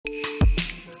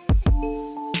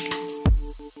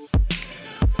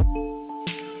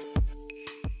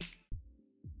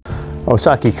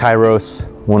Osaki Kairos,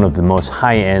 one of the most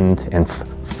high-end and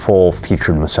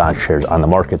full-featured massage chairs on the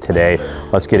market today.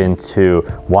 Let's get into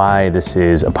why this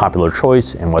is a popular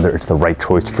choice and whether it's the right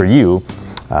choice for you.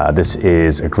 This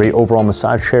is a great overall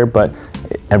massage chair, but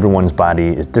everyone's body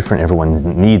is different. Everyone's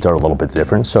needs are a little bit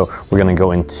different. So we're gonna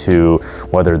go into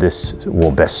whether this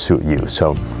will best suit you.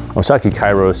 So Osaki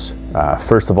Kairos,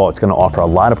 first of all, it's gonna offer a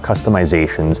lot of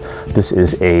customizations. This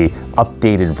is a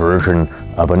updated version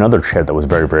of another chair that was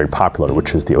very, very popular,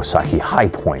 which is the Osaki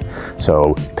Highpointe.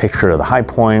 So picture of the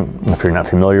Highpointe, if you're not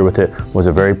familiar with it, was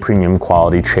a very premium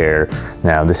quality chair.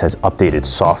 Now this has updated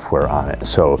software on it.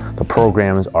 So the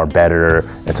programs are better,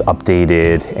 it's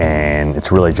updated, and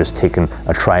it's really just taken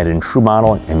a tried and true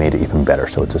model and made it even better.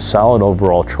 So it's a solid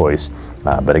overall choice,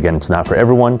 but again, it's not for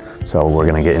everyone. So we're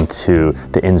gonna get into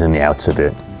the ins and the outs of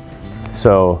it.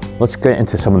 So let's get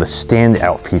into some of the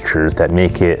standout features that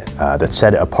make it, that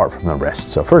set it apart from the rest.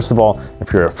 So first of all,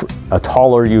 if you're a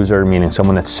taller user, meaning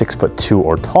someone that's 6'2"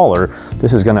 or taller,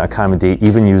 this is gonna accommodate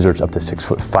even users up to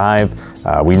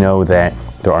 6'5". We know that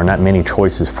there are not many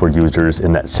choices for users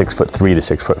in that 6'3" to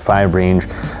 6'5" range,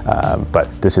 but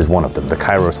this is one of them. The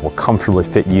Kairos will comfortably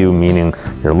fit you, meaning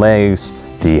your legs,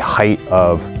 the height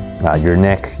of your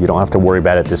neck, you don't have to worry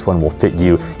about it. This one will fit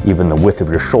you, even the width of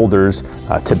your shoulders.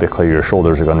 Typically your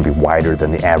shoulders are going to be wider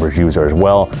than the average user as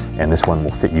well, and this one will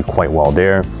fit you quite well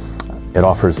there. It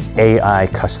offers AI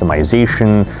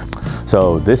customization.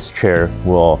 So this chair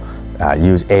will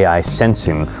use AI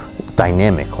sensing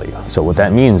dynamically. So what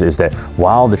that means is that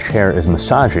while the chair is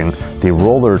massaging, the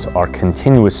rollers are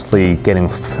continuously getting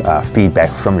feedback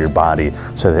from your body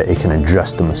so that it can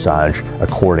adjust the massage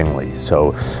accordingly.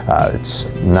 So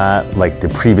it's not like the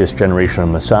previous generation of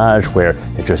massage where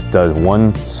it just does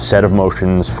one set of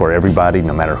motions for everybody,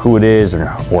 no matter who it is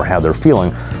or how they're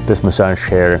feeling. This massage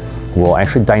chair will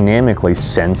actually dynamically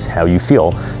sense how you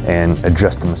feel and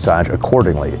adjust the massage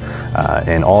accordingly.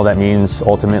 And all that means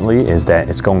ultimately is that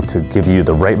it's going to give you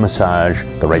the right massage,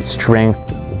 the right strength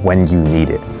when you need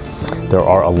it. There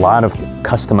are a lot of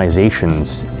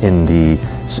customizations in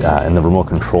the remote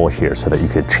control here so that you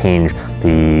could change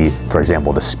for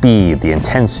example, the speed, the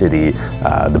intensity,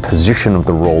 the position of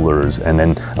the rollers, and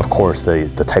then of course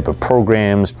the type of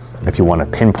programs. If you want to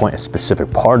pinpoint a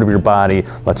specific part of your body,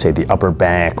 let's say the upper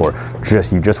back, or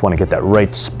you just want to get that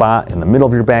right spot in the middle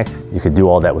of your back, you could do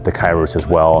all that with the Kairos as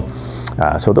well.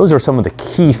 So those are some of the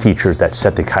key features that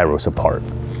set the Kairos apart.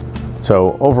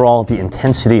 So overall, the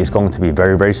intensity is going to be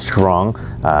very, very strong,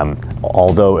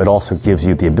 although it also gives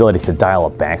you the ability to dial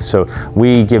it back. So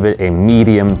we give it a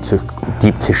medium to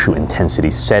deep tissue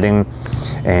intensity setting,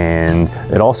 and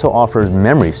it also offers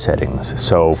memory settings.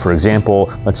 So for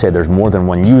example, let's say there's more than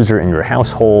one user in your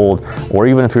household, or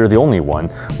even if you're the only one,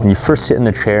 when you first sit in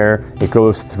the chair, it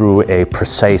goes through a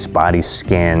precise body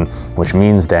scan, which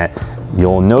means that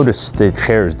you'll notice the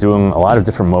chair is doing a lot of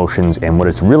different motions, and what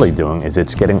it's really doing is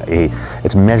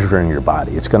it's measuring your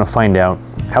body. It's going to find out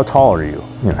how tall are you,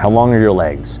 how long are your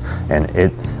legs, and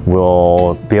it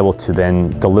will be able to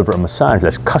then deliver a massage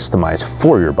that's customized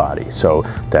for your body, so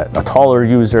that a taller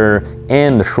user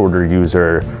and the shorter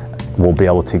user will be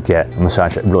able to get a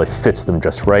massage that really fits them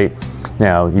just right.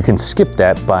 Now, you can skip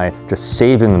that by just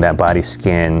saving that body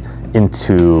scan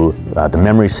into the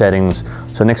memory settings.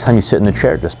 So next time you sit in the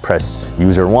chair, just press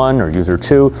user 1 or user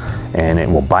 2, and it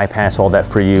will bypass all that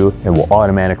for you. It will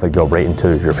automatically go right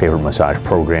into your favorite massage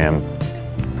program.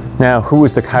 Now, who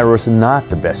is the Kairos not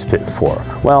the best fit for?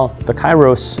 Well, the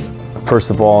Kairos, first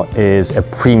of all, is a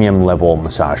premium level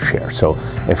massage chair. So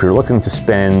if you're looking to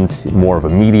spend more of a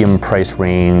medium price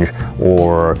range,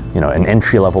 or an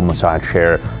entry level massage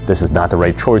chair, this is not the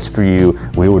right choice for you.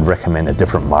 We would recommend a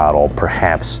different model,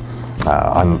 perhaps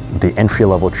on the entry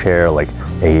level chair, like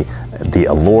the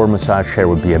Allure massage chair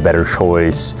would be a better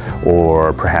choice,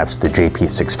 or perhaps the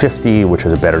JP650, which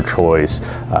is a better choice.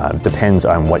 Depends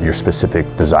on what your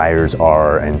specific desires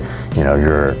are and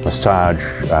your massage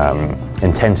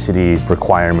intensity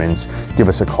requirements. Give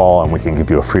us a call and we can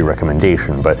give you a free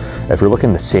recommendation. But if you're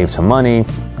looking to save some money,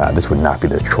 this would not be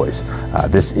the choice.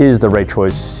 This is the right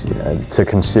choice to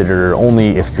consider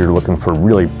only if you're looking for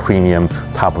really premium,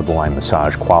 top of the line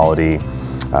massage quality.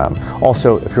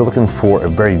 Also, if you're looking for a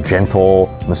very gentle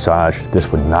massage,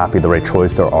 this would not be the right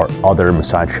choice. There are other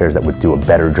massage chairs that would do a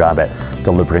better job at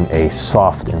delivering a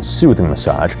soft and soothing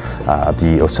massage.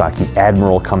 The Osaki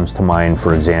Admiral comes to mind,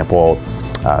 for example.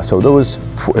 So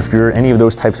if you're any of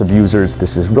those types of users,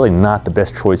 this is really not the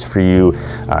best choice for you.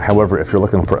 However, if you're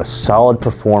looking for a solid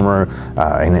performer,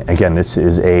 and again, this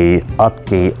is a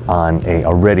update on a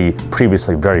already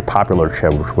previously very popular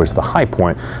chair, which was the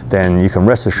Highpointe, then you can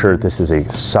rest assured this is a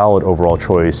solid overall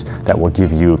choice that will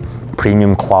give you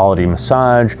premium quality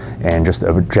massage and just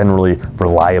a generally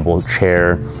reliable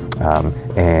chair.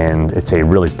 And it's a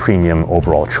really premium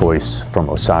overall choice from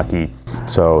Osaki.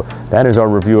 So that is our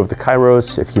review of the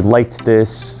Kairos. If you liked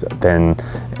this, then,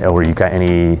 or you got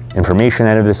any information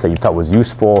out of this that you thought was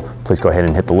useful, please go ahead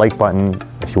and hit the like button.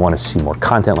 If you want to see more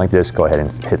content like this, go ahead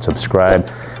and hit subscribe.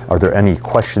 Are there any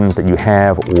questions that you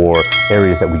have or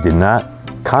areas that we did not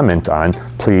comment on?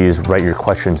 Please write your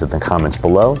questions in the comments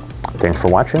below. Thanks for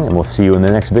watching, and we'll see you in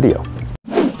the next video.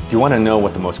 If you want to know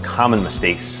what the most common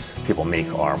mistakes people make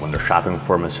are when they're shopping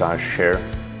for a massage chair,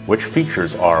 which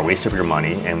features are a waste of your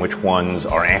money and which ones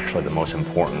are actually the most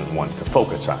important ones to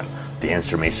focus on, the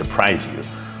answer may surprise you.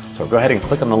 So go ahead and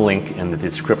click on the link in the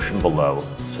description below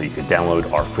so you can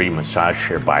download our free massage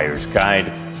chair buyer's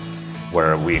guide,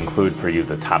 where we include for you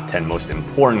the top 10 most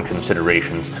important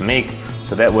considerations to make,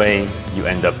 so that way you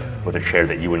end up with a chair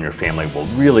that you and your family will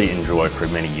really enjoy for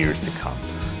many years to come.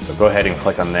 So go ahead and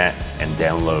click on that and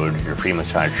download your free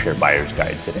massage chair buyer's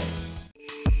guide today.